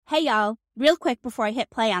Hey y'all, real quick before I hit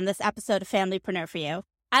play on this episode of Familypreneur for you,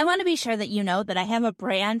 I want to be sure that you know that I have a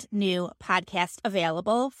brand new podcast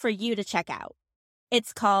available for you to check out.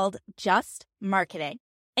 It's called Just Marketing,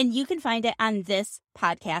 and you can find it on this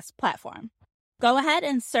podcast platform. Go ahead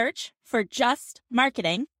and search for Just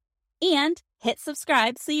Marketing and hit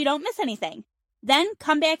subscribe so you don't miss anything. Then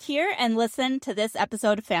come back here and listen to this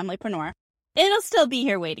episode of Familypreneur. It'll still be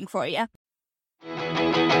here waiting for you.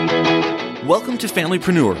 Welcome to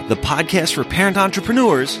Familypreneur, the podcast for parent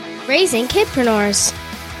entrepreneurs raising kidpreneurs.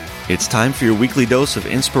 It's time for your weekly dose of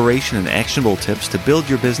inspiration and actionable tips to build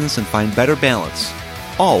your business and find better balance,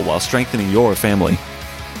 all while strengthening your family.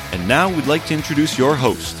 And now we'd like to introduce your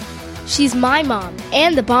host. She's my mom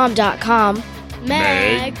and thebomb.com,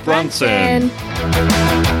 Meg Brunson.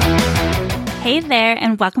 Hey there,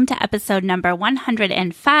 and welcome to episode number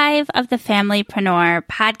 105 of the Familypreneur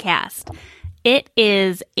podcast. It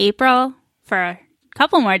is April for a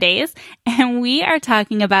couple more days, and we are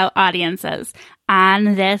talking about audiences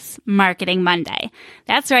on this Marketing Monday.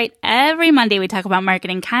 That's right. Every Monday we talk about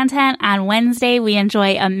marketing content. On Wednesday, we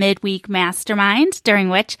enjoy a midweek mastermind, during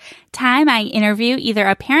which time I interview either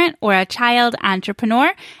a parent or a child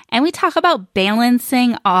entrepreneur, and we talk about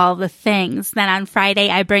balancing all the things. Then on Friday,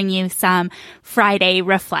 I bring you some Friday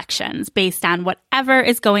reflections based on whatever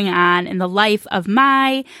is going on in the life of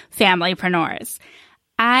my familypreneurs.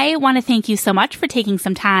 I want to thank you so much for taking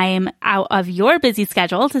some time out of your busy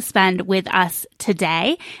schedule to spend with us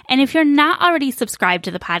today. And if you're not already subscribed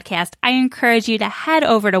to the podcast, I encourage you to head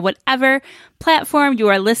over to whatever platform you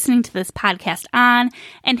are listening to this podcast on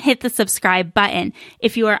and hit the subscribe button.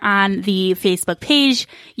 If you are on the Facebook page,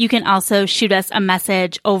 you can also shoot us a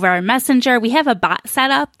message over Messenger. We have a bot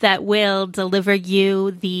set up that will deliver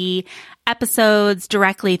you the episodes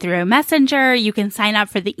directly through Messenger. You can sign up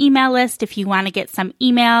for the email list if you want to get some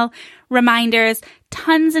email reminders.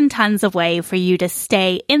 Tons and tons of way for you to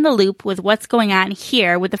stay in the loop with what's going on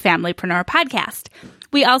here with the Familypreneur podcast.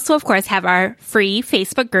 We also, of course, have our free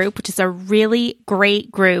Facebook group, which is a really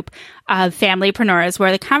great group of familypreneurs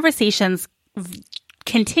where the conversations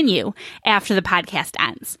continue after the podcast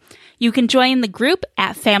ends. You can join the group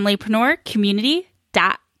at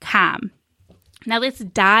familypreneurcommunity.com. Now let's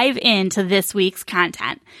dive into this week's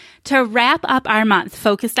content. To wrap up our month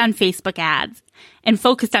focused on Facebook ads and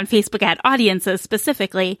focused on Facebook ad audiences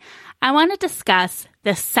specifically, I want to discuss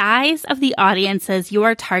the size of the audiences you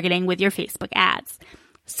are targeting with your Facebook ads.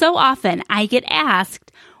 So often I get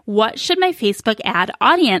asked, what should my Facebook ad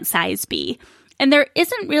audience size be? And there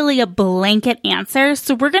isn't really a blanket answer,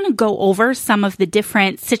 so we're going to go over some of the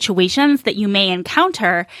different situations that you may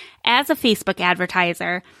encounter as a Facebook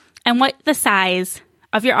advertiser and what the size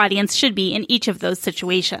of your audience should be in each of those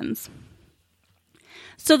situations.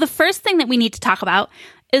 So the first thing that we need to talk about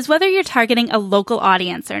is whether you're targeting a local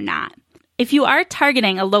audience or not. If you are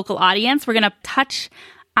targeting a local audience, we're going to touch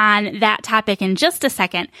on that topic in just a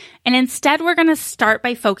second. And instead, we're going to start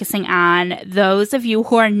by focusing on those of you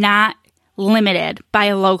who are not limited by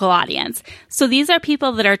a local audience. So these are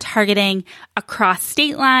people that are targeting across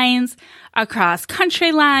state lines, across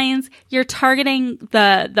country lines. You're targeting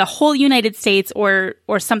the whole United States or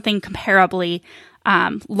something comparably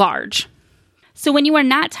large. So when you are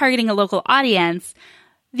not targeting a local audience,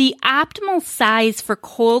 the optimal size for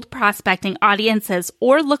cold prospecting audiences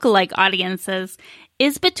or lookalike audiences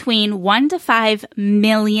is between 1 to 5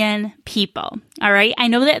 million people. All right. I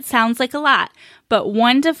know that sounds like a lot, but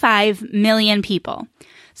 1 to 5 million people.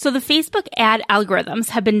 So the Facebook ad algorithms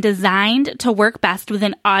have been designed to work best with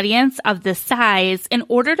an audience of this size in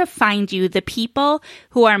order to find you the people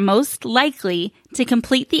who are most likely to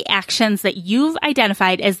complete the actions that you've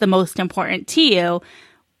identified as the most important to you.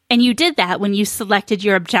 And you did that when you selected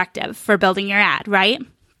your objective for building your ad, right?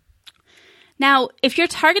 Now, if you're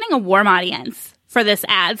targeting a warm audience for this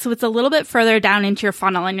ad, so it's a little bit further down into your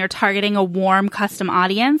funnel and you're targeting a warm custom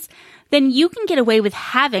audience, then you can get away with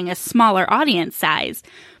having a smaller audience size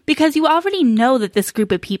because you already know that this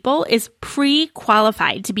group of people is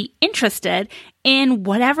pre-qualified to be interested in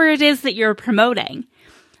whatever it is that you're promoting.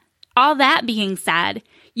 All that being said,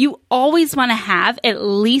 you always want to have at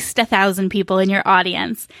least 1,000 people in your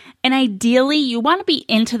audience, and ideally you want to be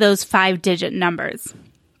into those 5-digit numbers.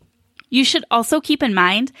 You should also keep in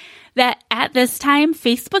mind that at this time,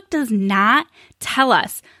 Facebook does not tell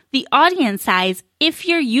us the audience size if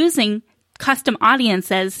you're using custom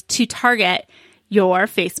audiences to target your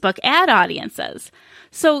Facebook ad audiences.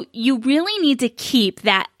 So you really need to keep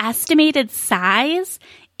that estimated size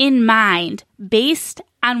in mind based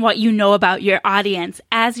on what you know about your audience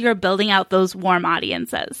as you're building out those warm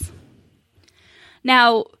audiences.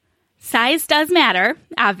 Now, size does matter,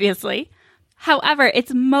 obviously. However,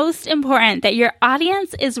 it's most important that your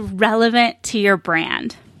audience is relevant to your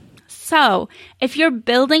brand. So, if you're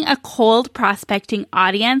building a cold prospecting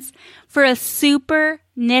audience for a super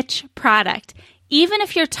niche product, even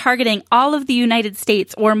if you're targeting all of the United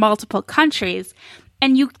States or multiple countries,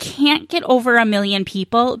 and you can't get over 1 million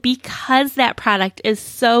people because that product is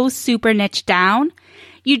so super niche down,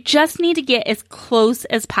 you just need to get as close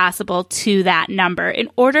as possible to that number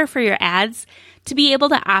in order for your ads to be able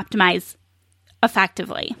to optimize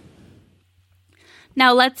effectively.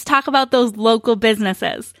 Now let's talk about those local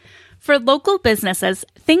businesses. For local businesses,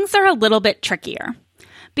 things are a little bit trickier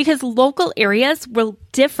because local areas will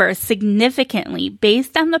differ significantly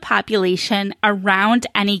based on the population around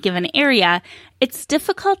any given area. It's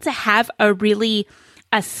difficult to have a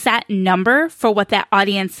set number for what that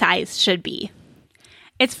audience size should be.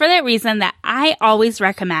 It's for that reason that I always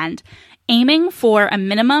recommend aiming for a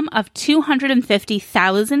minimum of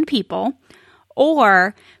 250,000 people,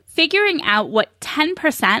 or figuring out what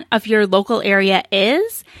 10% of your local area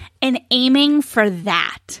is and aiming for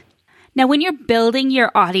that. Now, when you're building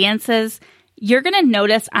your audiences, you're going to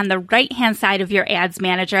notice on the right-hand side of your ads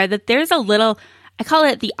manager that there's a little, I call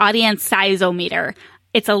it the audience size-o-meter.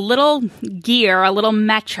 It's a little gear, a little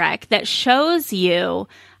metric that shows you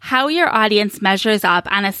how your audience measures up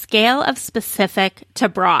on a scale of specific to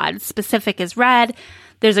broad. Specific is red.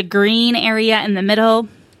 There's a green area in the middle,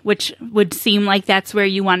 which would seem like that's where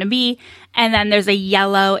you want to be. And then there's a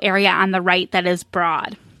yellow area on the right that is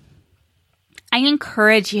broad. I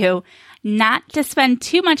encourage you not to spend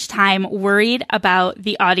too much time worried about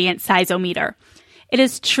the audience size-o-meter. It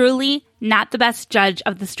is truly not the best judge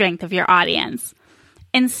of the strength of your audience.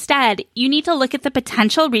 Instead, you need to look at the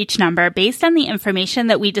potential reach number based on the information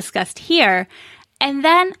that we discussed here, and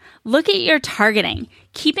then look at your targeting,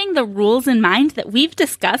 keeping the rules in mind that we've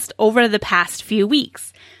discussed over the past few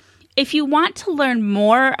weeks. If you want to learn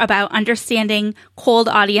more about understanding cold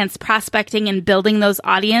audience prospecting and building those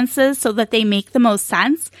audiences so that they make the most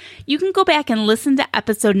sense, you can go back and listen to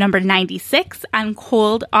episode number 96 on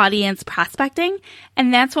cold audience prospecting,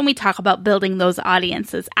 and that's when we talk about building those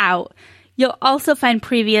audiences out. You'll also find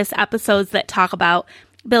previous episodes that talk about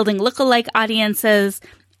building lookalike audiences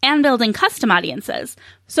and building custom audiences.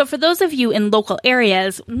 So for those of you in local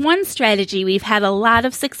areas, one strategy we've had a lot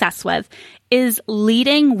of success with is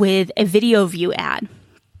leading with a video view ad.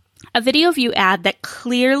 A video view ad that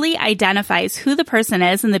clearly identifies who the person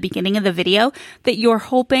is in the beginning of the video that you're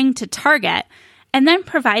hoping to target, and then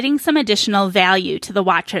providing some additional value to the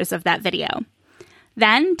watchers of that video.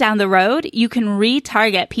 Then, down the road, you can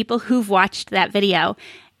retarget people who've watched that video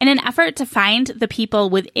in an effort to find the people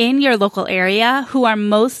within your local area who are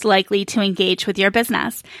most likely to engage with your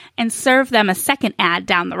business and serve them a second ad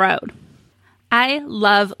down the road. I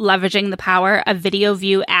love leveraging the power of video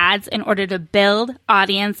view ads in order to build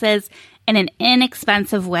audiences in an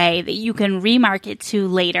inexpensive way that you can remarket to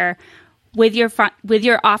later with your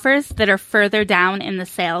offers that are further down in the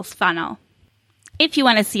sales funnel. If you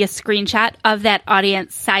want to see a screenshot of that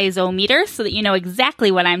audience size-o-meter so that you know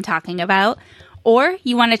exactly what I'm talking about, or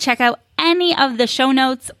you want to check out any of the show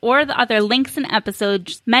notes or the other links and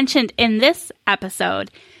episodes mentioned in this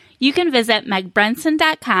episode, you can visit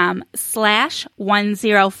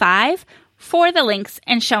megbrunson.com/105 for the links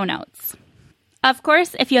and show notes. Of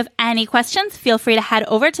course, if you have any questions, feel free to head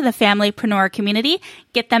over to the Familypreneur community,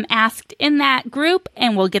 get them asked in that group,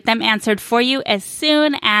 and we'll get them answered for you as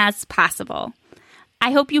soon as possible.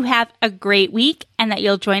 I hope you have a great week and that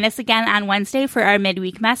you'll join us again on Wednesday for our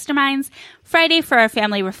midweek masterminds, Friday for our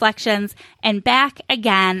family reflections, and back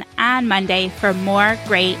again on Monday for more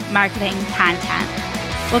great marketing content.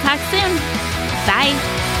 We'll talk soon. Bye.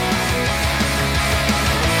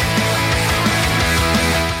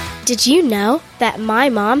 Did you know that my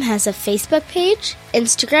mom has a Facebook page,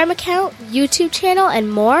 Instagram account, YouTube channel,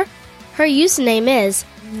 and more? Her username is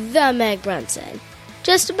The Meg Brunson.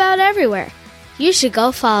 Just about everywhere. You should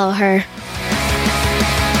go follow her.